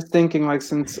just thinking,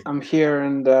 since I'm here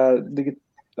and I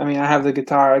have the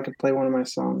guitar, I could play one of my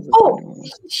songs. Oh,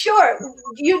 sure.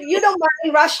 You don't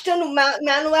mind Rushton,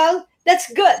 Manuel?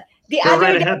 That's good. The Go other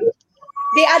right day, ahead.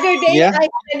 The other day, Yeah. I had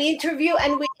an interview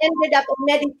and we ended up on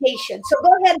meditation. So go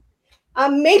ahead.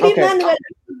 Maybe Okay. Manuel,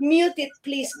 mute it,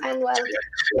 please, Manuel.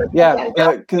 Yeah,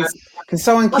 can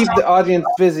someone keep the audience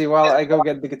busy while I go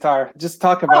get the guitar? Just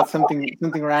talk about something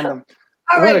random.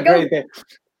 All What right, a great day.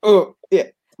 Oh, yeah,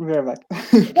 we're back.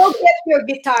 Go get your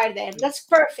guitar then. That's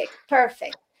perfect.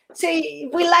 Perfect. See,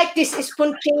 we like this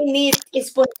spontaneous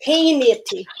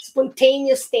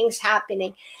things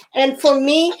happening. And for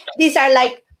me, these are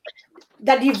like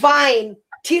the divine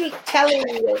telling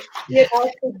you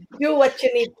know, to do what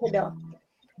you need to do.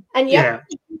 And yep,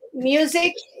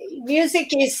 music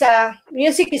is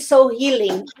so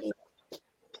healing.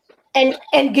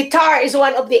 And guitar is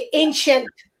one of the ancient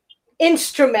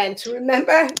instruments.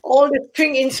 Remember all the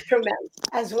string instruments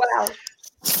as well.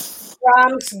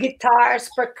 Drums, guitars,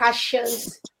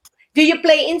 percussions. Do you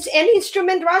play any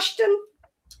instrument, Rushton?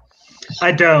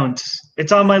 I don't.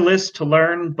 It's on my list to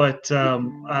learn, but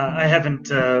I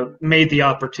haven't made the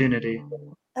opportunity.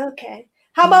 Okay.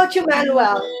 How about you,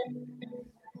 Manuel?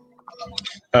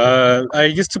 I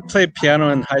used to play piano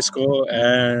in high school,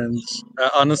 and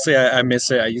honestly, I miss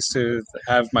it. I used to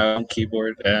have my own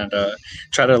keyboard and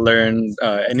try to learn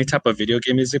any type of video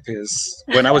game music because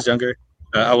when I was younger,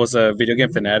 I was a video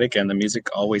game fanatic, and the music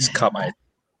always caught my.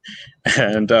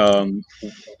 And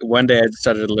one day, I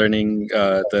started learning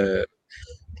uh,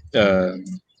 the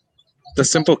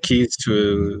simple keys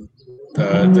to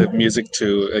the music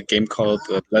to a game called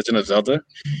The Legend of Zelda,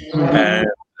 and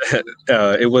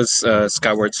it was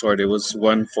Skyward Sword. It was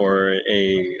one for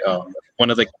a one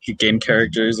of the game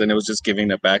characters, and it was just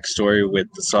giving a backstory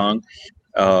with the song.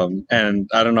 And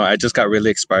I don't know, I just got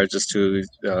really inspired just to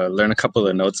learn a couple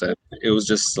of notes. And it was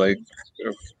just like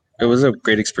it was a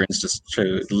great experience just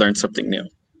to learn something new.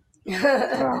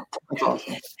 Wow, that's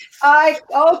awesome.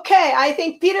 Okay, I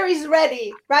think Peter is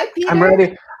ready, right, Peter? I'm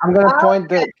ready. I'm gonna point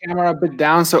the camera a bit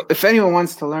down, so if anyone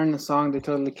wants to learn the song, they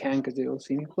totally can because they will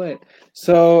see me play it.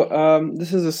 So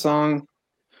this is a song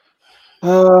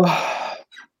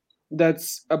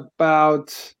that's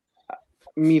about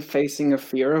me facing a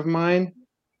fear of mine,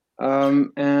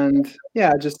 and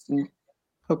yeah, I just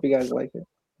hope you guys like it.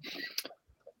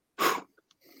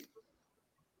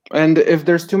 And if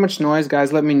there's too much noise,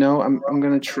 guys, let me know. I'm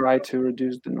gonna try to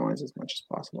reduce the noise as much as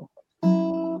possible.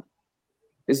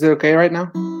 Is it okay right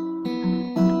now?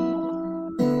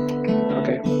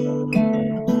 Okay.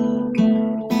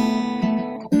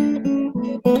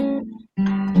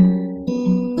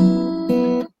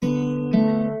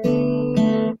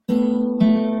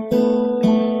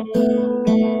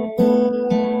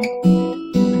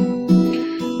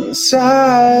 On the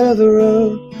side of the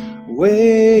road,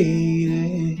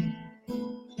 waiting.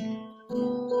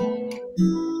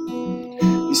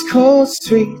 These cold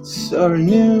streets are a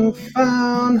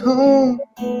newfound home.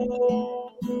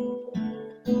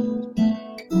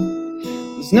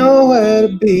 There's nowhere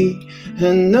to be,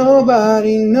 and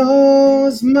nobody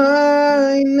knows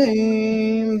my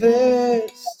name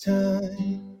this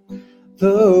time.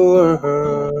 The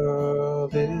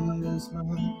world is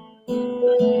mine.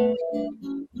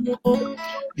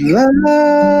 Light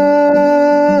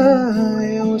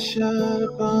will shine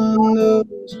upon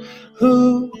those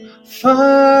who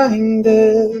find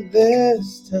it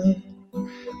this time.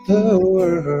 The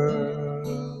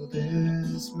world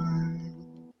is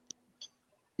mine.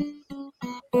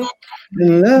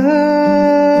 And light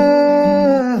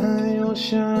will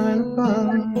shine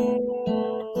upon.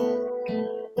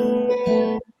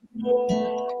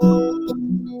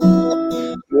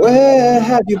 Where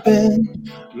have you been,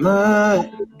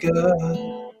 my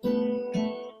God?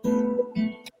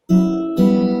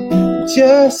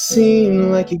 Just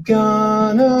seem like you've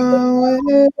gone away.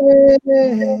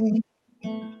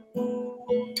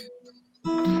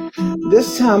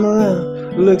 This time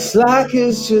around, looks like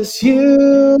it's just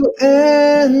you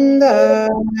and I.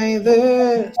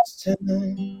 This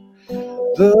time,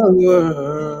 the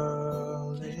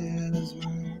world is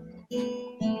mine.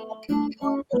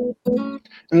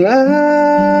 And light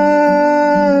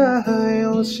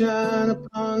will shine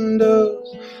upon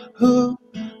those who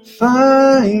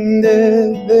find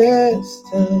it this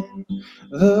time.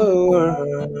 The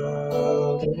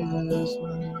world is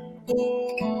mine.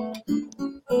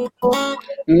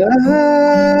 Light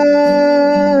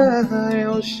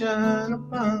will shine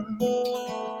upon.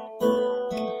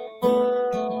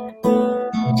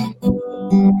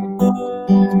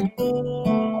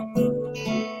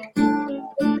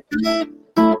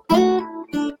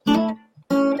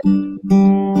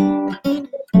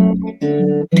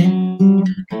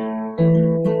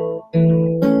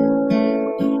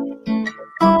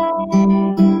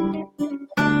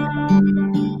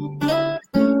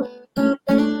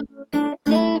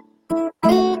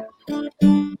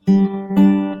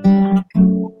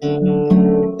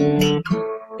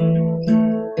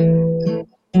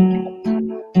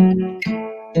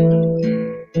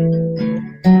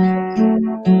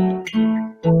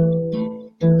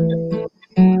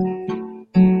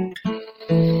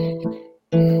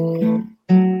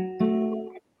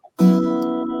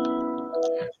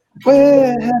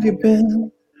 Where have you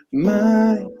been,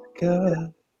 my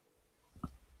God?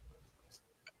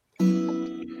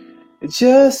 It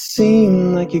just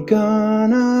seemed like you're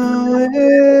gone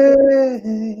away.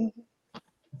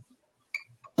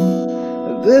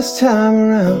 This time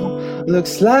around,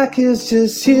 looks like it's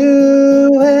just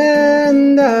you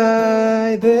and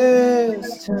I.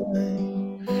 This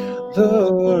time, the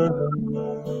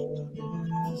world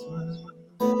is mine.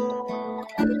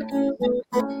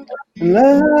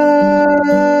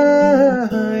 Light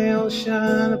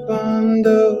shine upon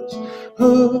those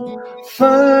who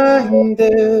find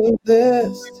it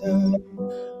this time.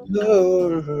 The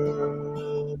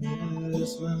world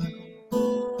is mine.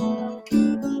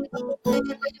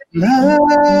 Light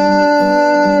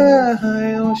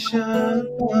shine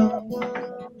upon.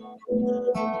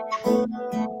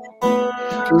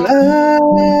 Light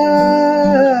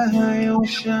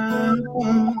shine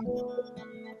upon.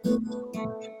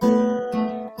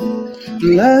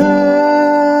 Light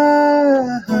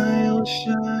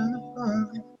shine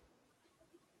upon.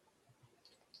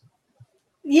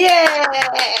 Yeah.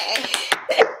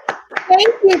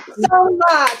 Thank you so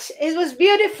much. It was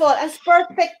beautiful. It's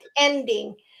perfect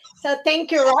ending. So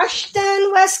thank you,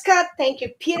 Rushton, Westcott. Thank you,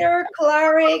 Peter,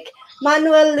 Colaric,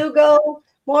 Manuel, Lugo.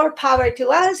 More power to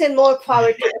us and more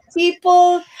power to the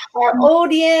people, our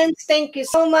audience. Thank you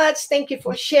so much. Thank you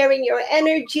for sharing your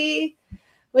energy.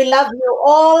 We love you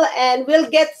all, and we'll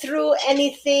get through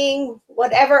anything,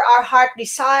 whatever our heart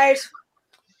desires.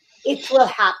 It will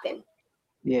happen.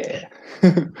 Yeah.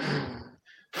 That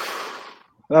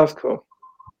was cool.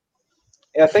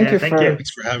 Yeah, thank you.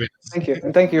 Thanks for having us. Thank you.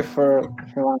 And thank you for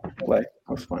allowing me to play.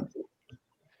 That was fun.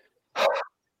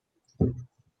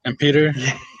 And Peter,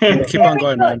 keep on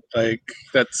going, man. Like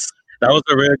that was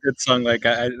a really good song. Like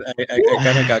I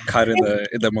kind of got caught in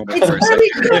the moment It's for a very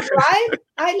second. good, right?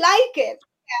 I like it.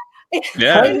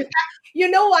 Yeah. In fact, you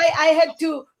know why I had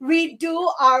to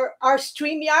redo our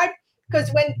StreamYard? Because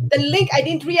when the link, I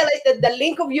didn't realize that the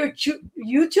link of your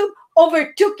YouTube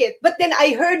overtook it. But then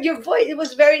I heard your voice. It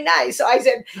was very nice. So I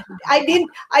said,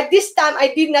 this time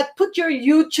I did not put your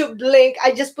YouTube link.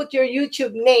 I just put your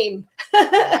YouTube name.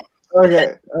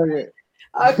 Okay.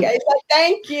 Okay. So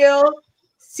thank you.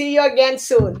 See you again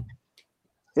soon.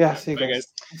 Yeah, see you guys.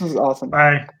 This was awesome.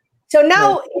 Bye. So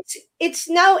now it's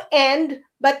now end,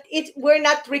 but we're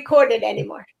not recorded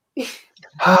anymore.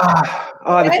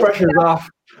 Oh, the pressure's off.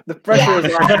 The pressure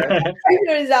is off. The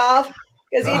pressure is off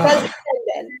because it doesn't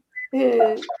end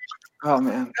then. Oh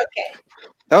man. Okay.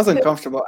 That was uncomfortable.